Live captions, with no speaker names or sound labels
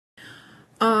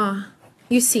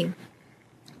you see,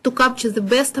 to capture the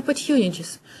best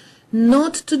opportunities,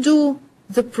 not to do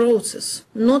the process,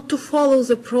 not to follow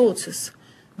the process,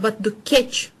 but to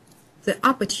catch the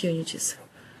opportunities.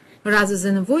 Rather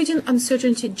than avoiding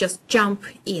uncertainty, just jump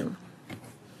in.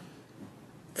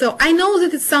 So I know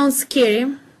that it sounds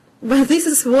scary, but this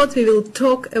is what we will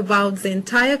talk about the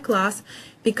entire class,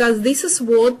 because this is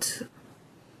what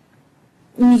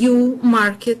new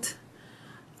market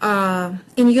in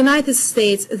the United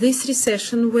States, this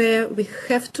recession where we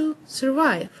have to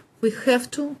survive, we have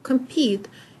to compete,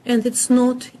 and it's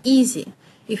not easy.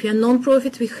 If you're a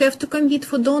non-profit, we have to compete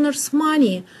for donors'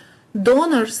 money.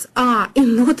 Donors are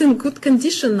not in good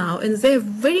condition now, and they're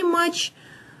very much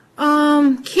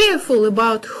careful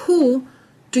about who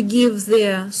to give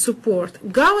their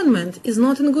support. Government is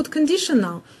not in good condition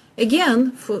now.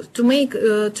 Again,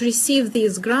 to receive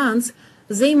these grants,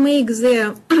 they make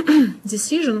their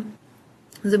decision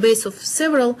on the basis of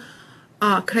several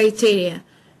criteria.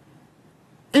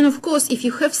 And of course, if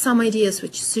you have some ideas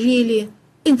which is really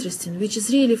interesting, which is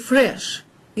really fresh,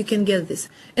 you can get this.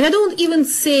 And I don't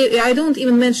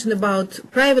even mention about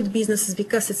private businesses,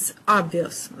 because it's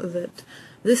obvious that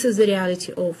this is the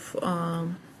reality of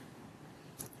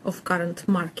current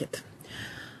market.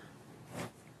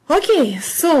 Okay,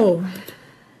 so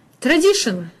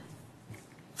tradition: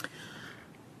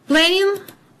 planning,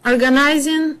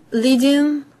 organizing,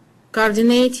 leading,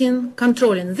 coordinating,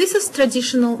 controlling. This is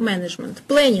traditional management.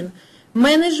 Planning,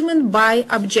 management by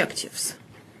objectives.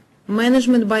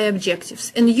 Management by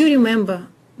objectives. And you remember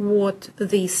what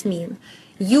this means.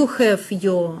 You have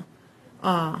your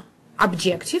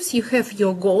objectives, you have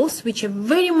your goals, which are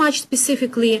very much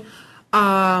specifically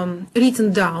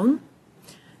written down,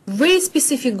 very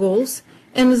specific goals,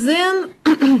 and then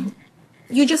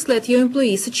you just let your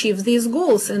employees achieve these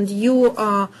goals, and you,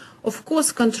 of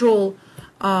course, control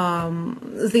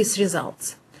these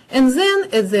results. And then,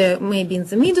 maybe in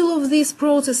the middle of this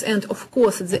process, and of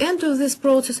course at the end of this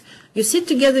process, you sit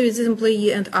together with the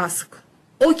employee and ask,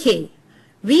 okay,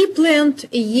 we planned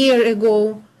a year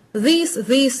ago this,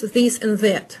 and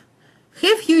that.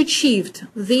 Have you achieved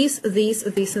this,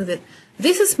 and that?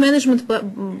 This is management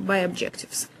by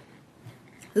objectives.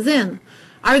 Then,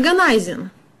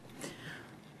 organizing.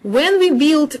 When we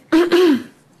build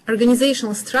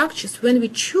organizational structures, when we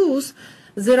choose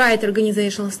the right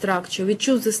organizational structure, we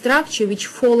choose the structure which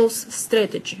follows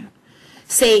strategy.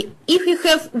 Say, if you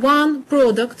have one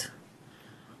product,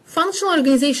 functional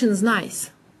organization is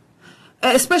nice.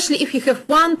 Especially if you have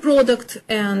one product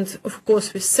and, of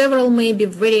course, with several maybe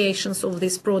variations of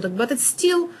this product, but it's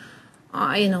still,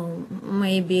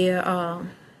 maybe,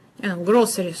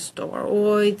 grocery store,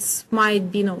 or it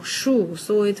might be, shoes,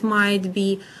 or it might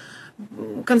be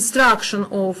construction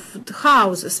of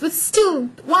houses, but still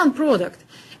one product.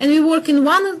 And we work in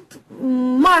one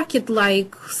market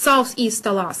like Southeast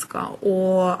Alaska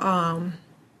or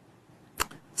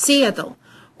Seattle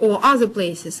or other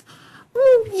places.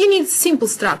 You need simple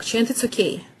structure, and it's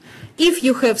okay. If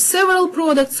you have several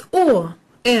products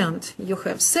and you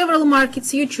have several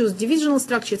markets, you choose divisional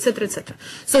structure, etc., etc.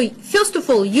 So first of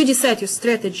all, you decide your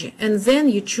strategy, and then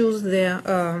you choose the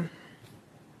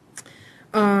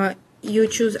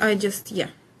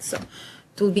so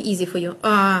it will be easy for you.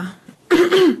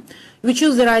 We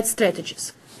choose the right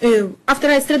strategies. After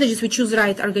right strategies, we choose the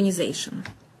right organization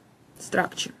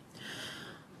structure.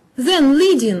 Then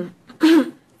leading.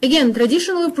 Again,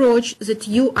 traditional approach that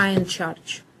you are in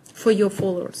charge for your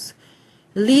followers.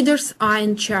 Leaders are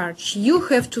in charge. You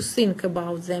have to think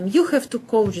about them. You have to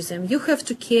coach them. You have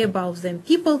to care about them.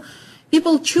 People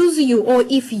choose you, or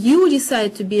if you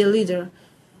decide to be a leader,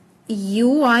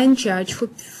 you are in charge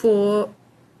for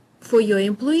your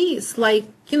employees. Like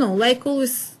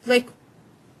always, like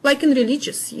in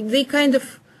religious, they kind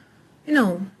of,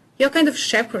 you're kind of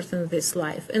shepherd in this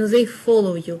life, and they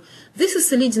follow you. This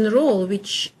is a leading role,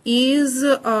 which is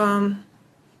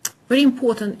very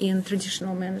important in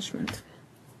traditional management.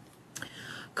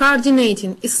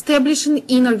 Coordinating, establishing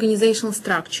in organizational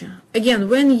structure. Again,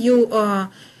 when you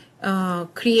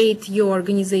create your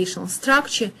organizational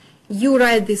structure, you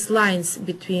write these lines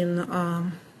between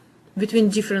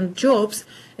different jobs,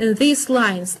 and these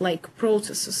lines, like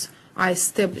processes, are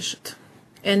established.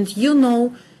 And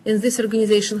in this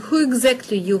organization who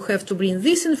exactly you have to bring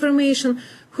this information,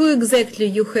 who exactly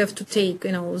you have to take,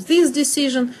 this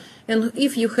decision, and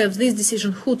if you have this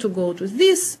decision, who to go to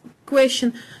this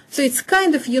question. So it's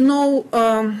kind of,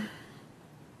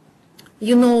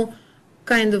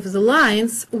 kind of the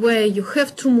lines where you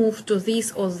have to move to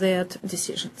this or that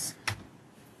decisions.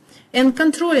 And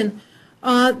controlling,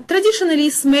 traditionally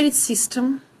is merit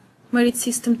system, merit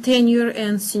system, tenure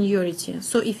and seniority.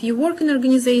 So if you work in an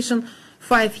organization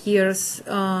 5 years,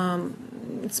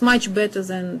 it's much better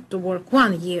than to work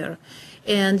 1 year.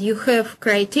 And you have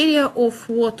criteria of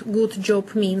what good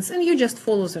job means, and you just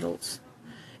follow the rules.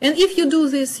 And if you do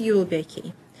this, you will be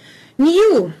okay.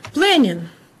 New planning,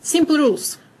 simple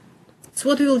rules. It's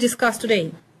what we will discuss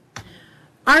today.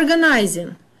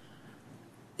 Organizing.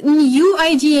 New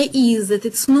idea is that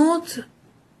it's not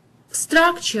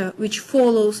structure which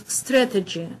follows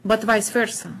strategy, but vice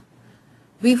versa.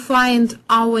 We find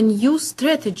our new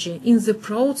strategy in the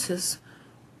process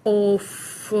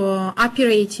of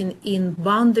operating in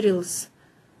boundaryless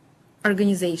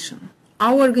organization.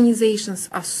 Our organizations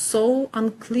are so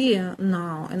unclear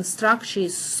now, and structure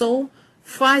is so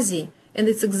fuzzy, and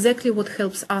it's exactly what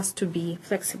helps us to be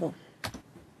flexible.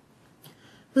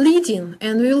 Leading,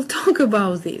 and we will talk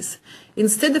about this.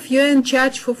 Instead of you're in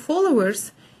charge for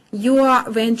followers, you are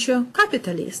venture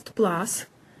capitalist plus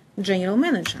general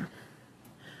manager.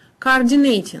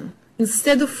 Coordinating,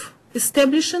 instead of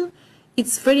establishing,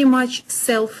 it's very much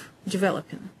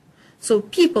self-developing. So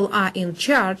people are in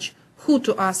charge who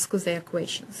to ask their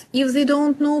questions. If they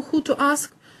don't know who to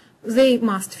ask, they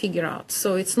must figure out.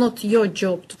 So it's not your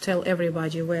job to tell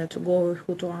everybody where to go or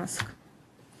who to ask.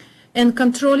 And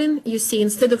controlling, you see,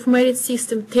 instead of merit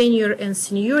system, tenure and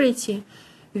seniority,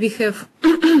 we have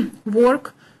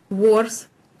work, worth,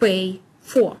 pay,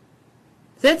 for.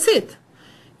 That's it.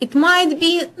 It might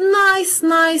be nice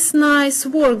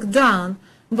work done,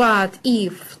 but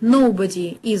if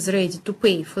nobody is ready to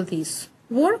pay for this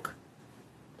work,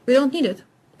 we don't need it.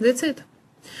 That's it.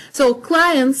 So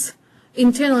clients,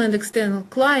 internal and external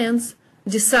clients,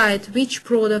 decide which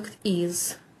product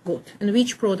is good and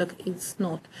which product is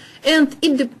not. And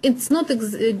it's not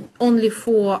only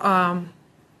for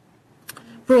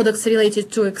products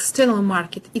related to external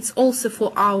market, it's also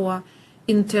for our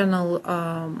internal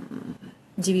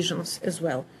divisions as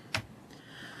well.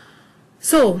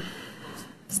 So,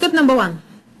 step number 1,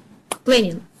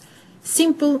 planning.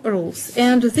 Simple rules.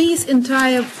 And this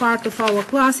entire part of our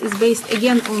class is based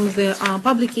again on the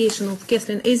publication of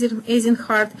Kathleen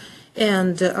Eisenhardt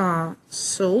and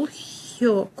Saul,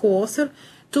 her co-author,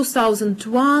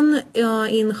 2001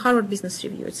 in Harvard Business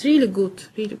Review. It's really good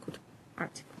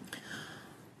article.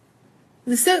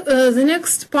 The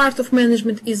next part of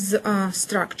management is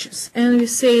structures, and we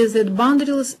say that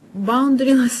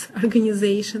boundaryless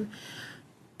organization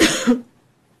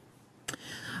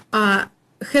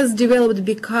has developed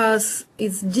because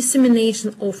it's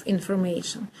dissemination of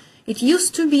information. It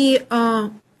used to be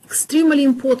extremely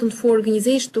important for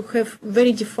organization to have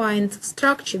very defined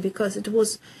structure because it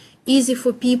was easy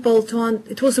for people to,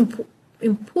 it was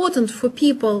important for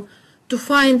people to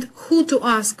find who to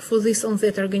ask for this and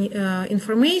that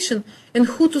information, and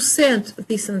who to send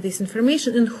this and this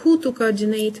information, and who to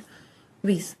coordinate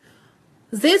with.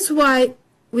 That's why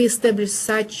we established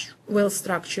such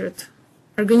well-structured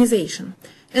organization.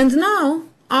 And now,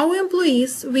 our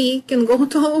employees, we can go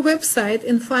to our website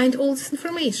and find all this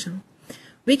information.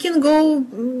 We can go,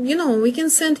 we can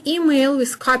send email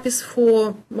with copies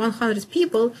for 100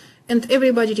 people, and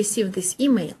everybody receive this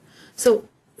email. So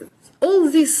all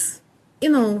these,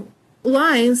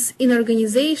 lines in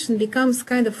organization becomes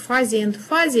kind of fuzzy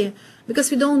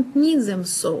because we don't need them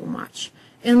so much.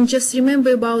 And just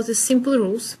remember about the simple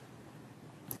rules.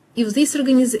 If these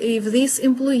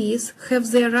employees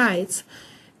have their rights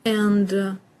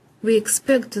and we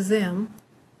expect them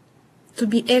to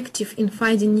be active in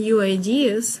finding new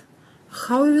ideas,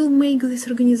 how we will make this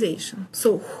organization?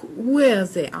 So where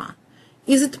they are?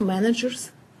 Is it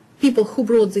managers? People who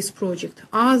brought this project?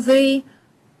 Are they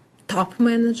top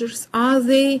managers? Are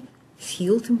they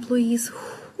field employees?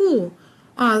 Who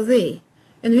are they?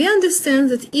 And we understand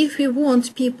that if we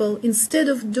want people, instead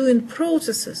of doing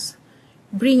processes,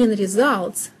 bringing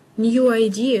results, new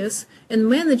ideas, and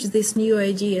manage these new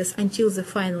ideas until the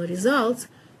final results,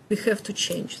 we have to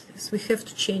change this. We have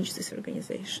to change this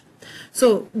organization.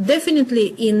 So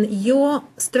definitely in your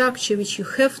structure which you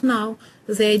have now,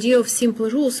 the idea of simple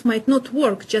rules might not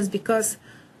work just because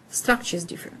structure is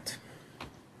different.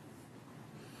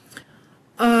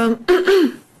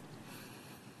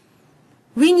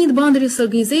 We need boundaryless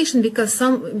organization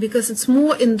because it's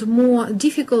more and more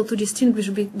difficult to distinguish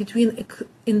between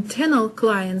internal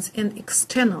clients and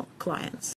external clients.